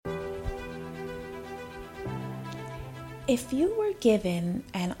If you were given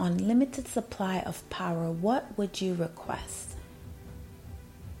an unlimited supply of power, what would you request?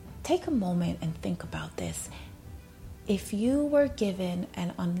 Take a moment and think about this. If you were given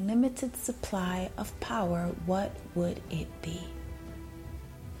an unlimited supply of power, what would it be?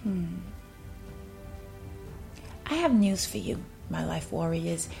 I have news for you, my life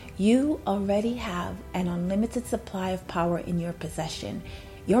warriors. You already have an unlimited supply of power in your possession.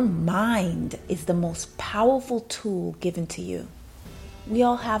 Your mind is the most powerful tool given to you. We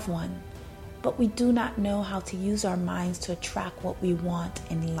all have one, but we do not know how to use our minds to attract what we want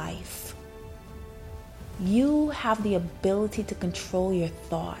in life. You have the ability to control your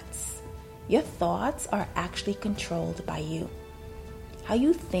thoughts. Your thoughts are actually controlled by you. How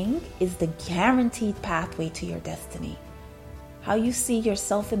you think is the guaranteed pathway to your destiny. How you see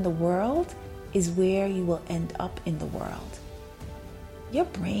yourself in the world is where you will end up in the world. Your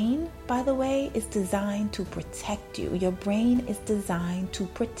brain, by the way, is designed to protect you. Your brain is designed to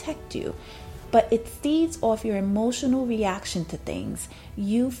protect you, but it feeds off your emotional reaction to things.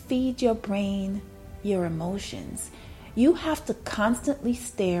 You feed your brain your emotions. You have to constantly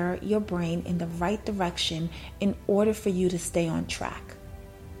steer your brain in the right direction in order for you to stay on track.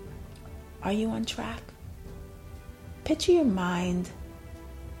 Are you on track? Picture your mind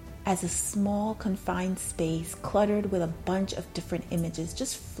as a small confined space cluttered with a bunch of different images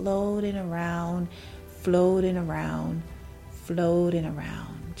just floating around,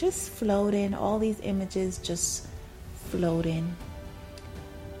 just floating, all these images just floating.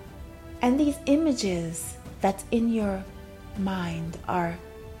 And these images that's in your mind are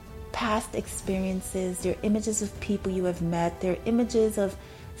past experiences. They're images of people you have met. They're images of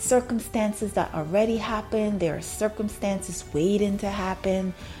circumstances that already happened. There are circumstances waiting to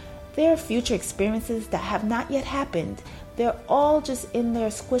happen. There are future experiences that have not yet happened. They're all just in there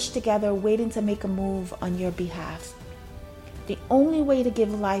squished together waiting to make a move on your behalf. The only way to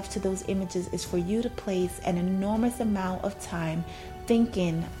give life to those images is for you to place an enormous amount of time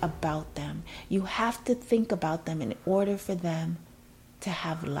thinking about them. You have to think about them in order for them to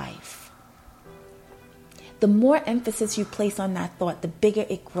have life. The more emphasis you place on that thought, the bigger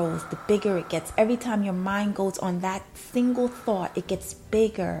it grows, the bigger it gets. Every time your mind goes on that single thought, it gets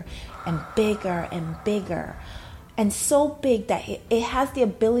bigger and bigger and bigger. And so big that it has the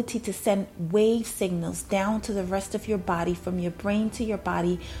ability to send wave signals down to the rest of your body, from your brain to your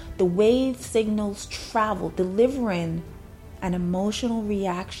body. The wave signals travel, delivering an emotional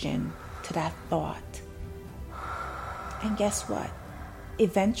reaction to that thought. And guess what?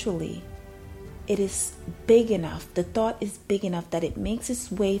 Eventually, it is big enough, the thought is big enough that it makes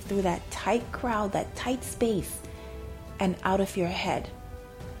its way through that tight crowd, that tight space, and out of your head,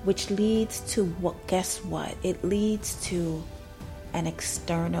 which leads to what? Guess what? It leads to an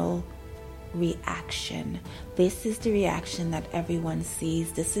external reaction. This is the reaction that everyone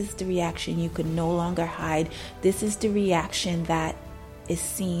sees. This is the reaction you can no longer hide. This is the reaction that is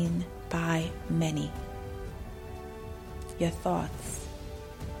seen by many. Your thoughts,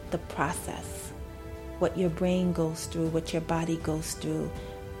 the process, what your brain goes through, what your body goes through,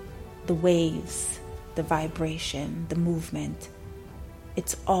 the waves, the vibration, the movement.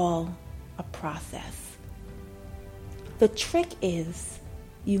 It's all a process. The trick is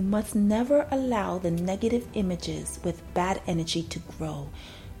you must never allow the negative images with bad energy to grow.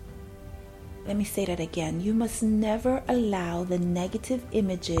 Let me say that again. You must never allow the negative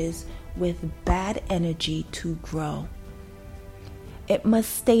images with bad energy to grow. It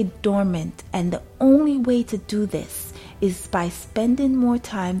must stay dormant, and the only way to do this is by spending more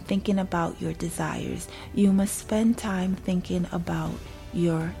time thinking about your desires. You must spend time thinking about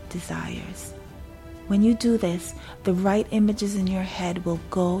your desires. When you do this, the right images in your head will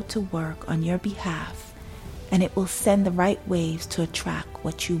go to work on your behalf, and it will send the right waves to attract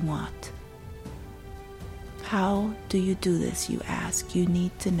what you want. How do you do this, you ask? You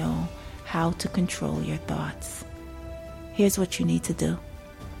need to know how to control your thoughts. Here's what you need to do.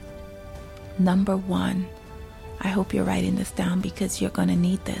 Number 1, I hope you're writing this down because you're going to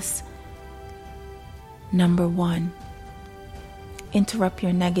need this. Number 1, interrupt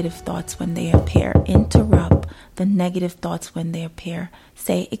your negative thoughts when they appear. Interrupt the negative thoughts when they appear.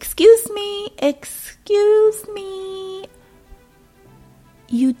 Say, excuse me,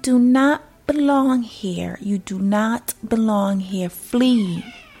 you do not belong here. You do not belong here. Flee.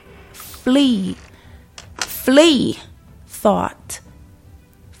 Thought.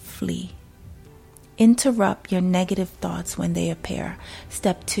 Flee. Interrupt your negative thoughts when they appear.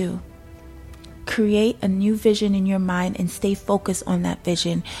 Step 2. create a new vision in your mind and stay focused on that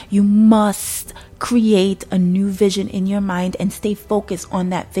vision. You must create a new vision in your mind and stay focused on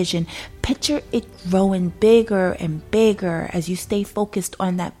that vision. Picture it growing bigger and bigger as you stay focused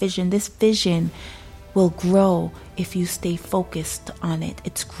on that vision. This vision will grow if you stay focused on it.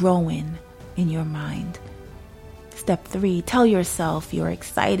 It's growing in your mind. Step 3, tell yourself you're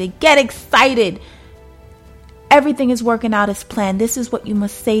excited. Get excited. Everything is working out as planned. This is what you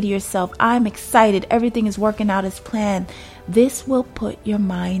must say to yourself. I'm excited. Everything is working out as planned. This will put your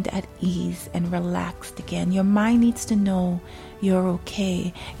mind at ease and relaxed again. Your mind needs to know you're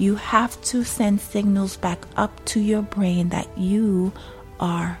okay. You have to send signals back up to your brain that you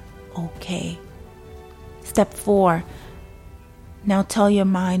are okay. Step 4. Now tell your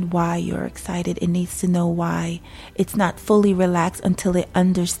mind why you're excited. It needs to know why. It's not fully relaxed until it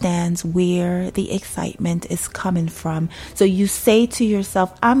understands where the excitement is coming from. So you say to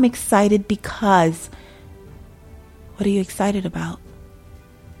yourself, I'm excited because. What are you excited about?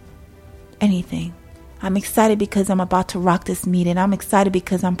 Anything. I'm excited because I'm about to rock this meeting. I'm excited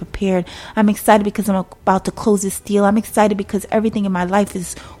because I'm prepared. I'm excited because I'm about to close this deal. I'm excited because everything in my life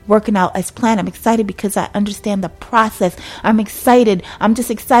is working out as planned. I'm excited because I understand the process. I'm excited. I'm just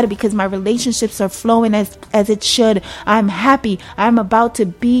excited because my relationships are flowing as it should. I'm happy. I'm about to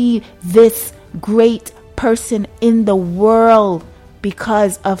be this great person in the world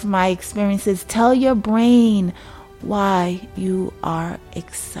because of my experiences. Tell your brain why you are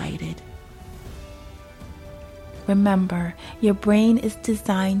excited. Remember, your brain is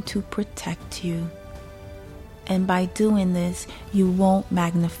designed to protect you. And by doing this, you won't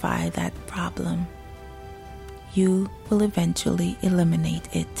magnify that problem. You will eventually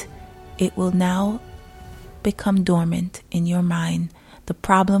eliminate it. It will now become dormant in your mind. The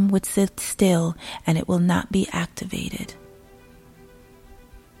problem would sit still and it will not be activated.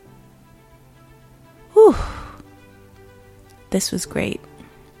 Whew. This was great.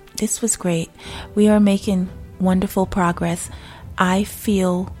 This was great. We are making wonderful progress. I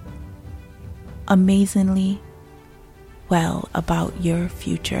feel amazingly well about your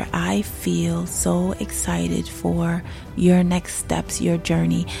future. I feel so excited for your next steps, your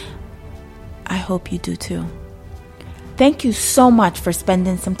journey. I hope you do too. Thank you so much for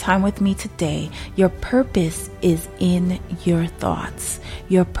spending some time with me today. Your purpose is in your thoughts.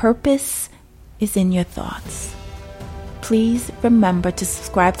 Your purpose is in your thoughts. Please remember to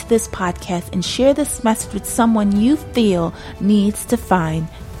subscribe to this podcast and share this message with someone you feel needs to find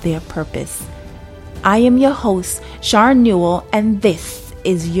their purpose. I am your host, Sharon Newell, and this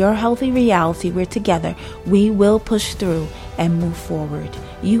is Your Healthy Reality, where together we will push through and move forward.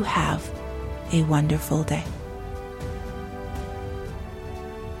 You have a wonderful day.